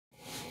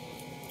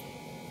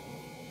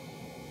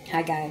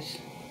Hi guys.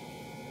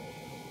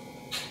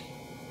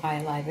 Hi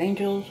Alive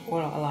Angels,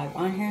 or Alive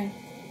on here.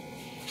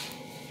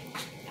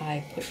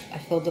 I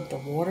filled up the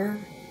water.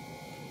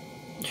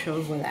 It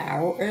shows where the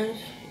arrow is.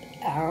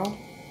 Arrow,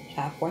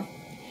 halfway.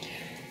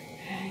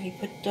 And you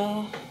put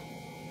the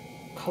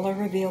color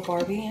reveal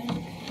Barbie in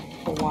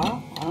for a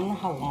while. I don't know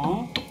how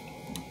long.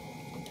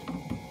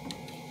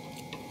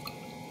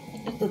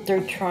 This is the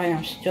third try.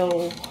 I'm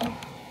still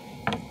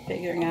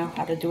figuring out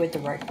how to do it the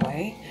right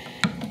way.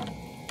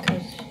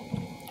 Because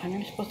I know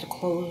you're supposed to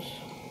close,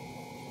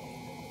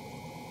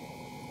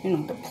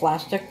 the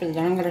plastic, but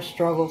then I'm going to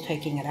struggle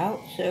taking it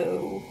out,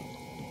 so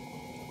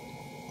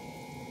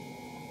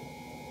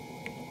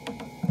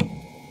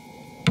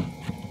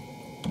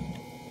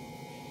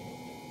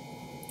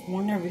I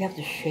wonder if we have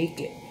to shake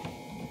it.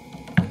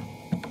 I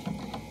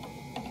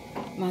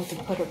might have to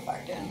put it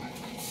back in.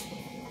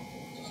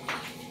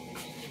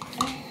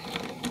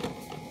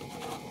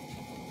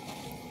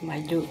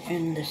 Might do it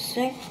in the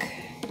sink.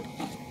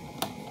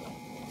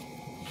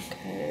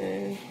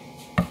 Okay.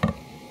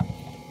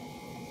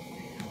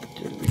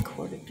 Do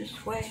record it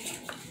this way.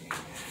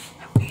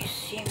 You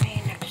see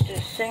me next to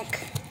the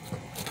sink.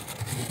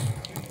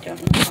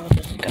 Don't know how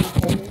this is gonna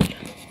hold.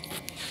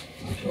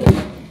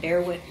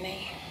 Bear with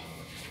me.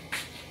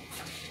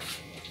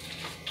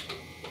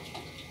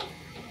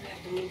 You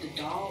have to move the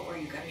doll, or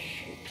you gotta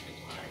shake the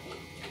body.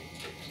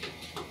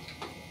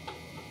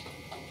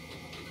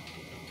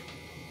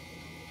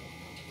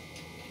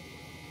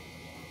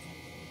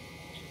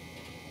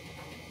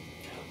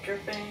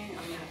 Dripping. I'm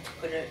gonna have to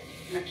put it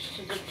next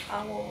to the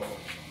towel.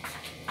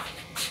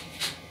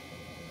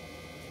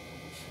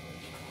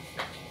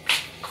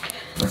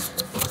 As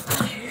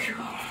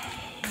usual,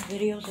 the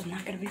videos are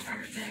not gonna be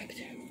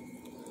perfect.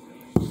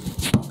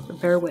 So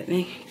bear with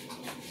me.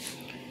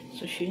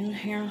 So she's in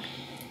here.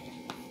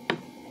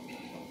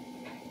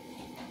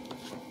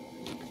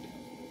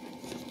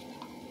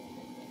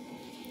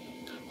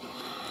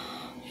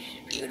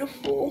 She's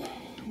beautiful.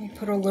 Let me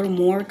put a little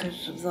more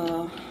because of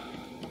the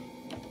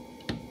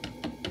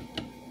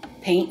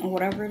paint or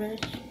whatever it is.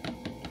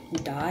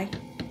 Dye.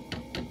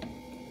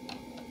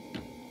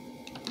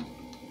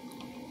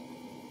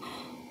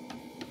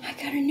 I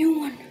got a new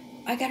one.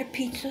 I got a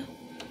pizza.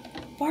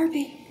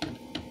 Barbie.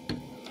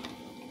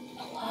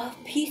 I love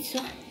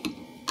pizza.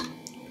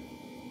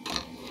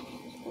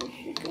 Oh,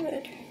 she's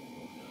good.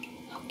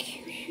 How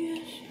cute she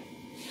is.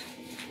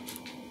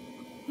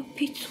 A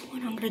pizza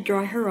one. I'm gonna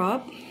dry her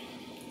up.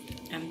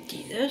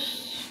 Empty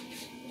this.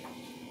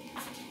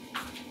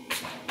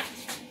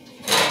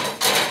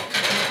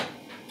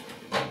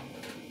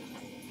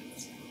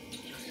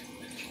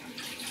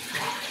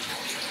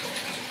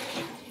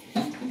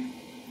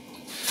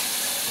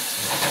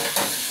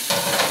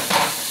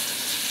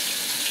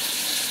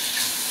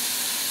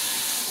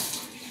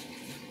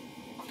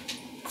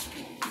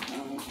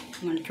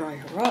 I'm going to dry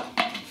her up.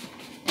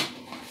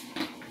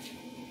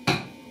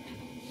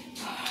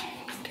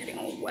 Getting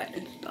all wet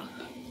and stuff.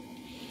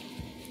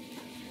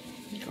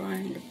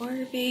 Drying the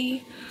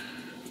Barbie.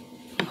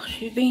 While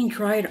she's being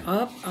dried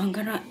up, I'm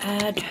going to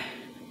add,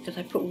 because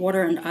I put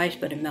water and ice,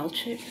 but it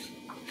melts it.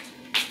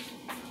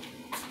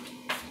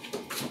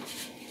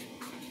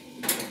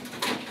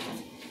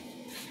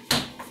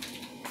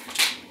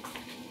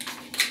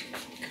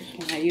 Because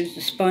when I use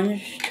the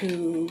sponge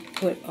to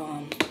put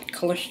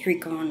color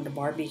streak on the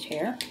Barbie's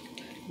hair, I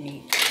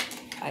need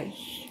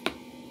ice. I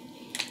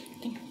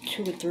think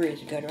 2 or 3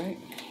 is good, right?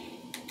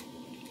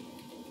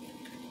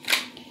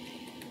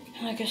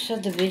 Like I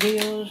said, the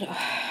videos,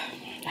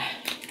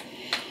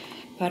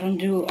 if I don't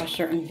do a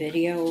certain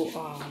video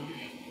a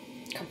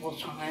couple of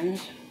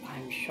times,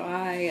 I'm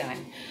shy,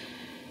 I'm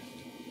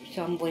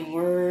stumbling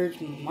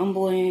words,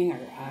 mumbling, or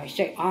I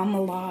say a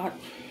lot.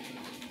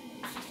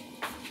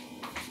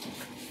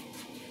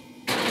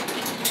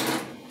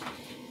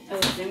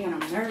 Other thing, when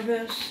I'm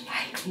nervous,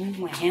 I move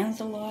my hands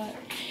a lot,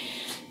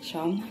 so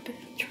I'm not going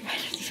to try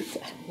to do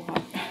that a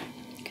lot,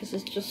 because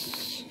it's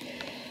just,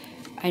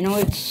 I know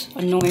it's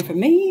annoying for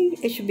me,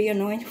 it should be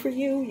annoying for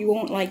you, you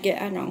won't like it,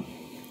 I know.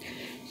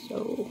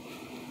 So,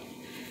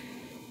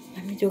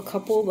 let me do a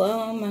couple of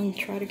them and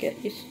try to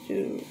get used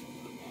to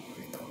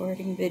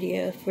recording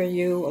videos for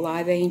you,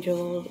 Alive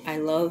Angels. I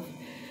love,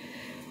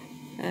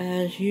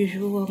 as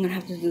usual, I'm going to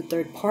have to do the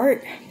third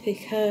part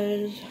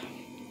because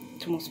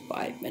it's almost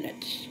 5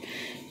 minutes.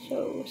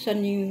 So,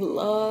 sending you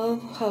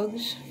love,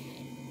 hugs,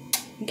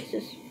 and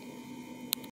kisses.